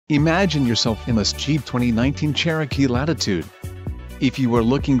Imagine yourself in this Jeep 2019 Cherokee Latitude. If you are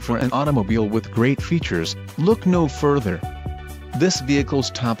looking for an automobile with great features, look no further. This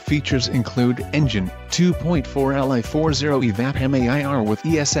vehicle's top features include engine, 2.4 Li40 evap MAIR with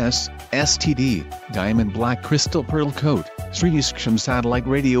ESS, STD, diamond black crystal pearl coat, Sirius satellite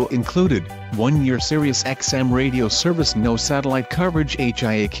radio included, 1-year Sirius XM radio service, no satellite coverage,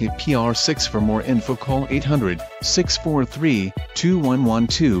 HIAKPR6. For more info call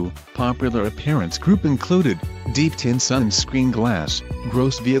 800-643-2112, popular appearance group included, deep tint sunscreen glass,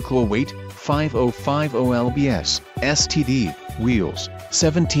 gross vehicle weight, 5050 lbs, STD, wheels,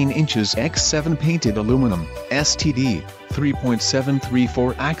 17 inches x 7 painted aluminum, STD,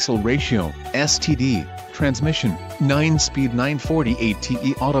 3.734 axle ratio, STD, transmission, 9-speed 940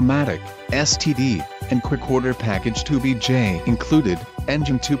 ATE automatic, STD, and quick order package 2BJ included,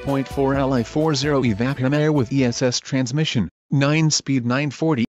 engine 2.4 Li40 evap MAIR with ESS transmission, 9-speed 940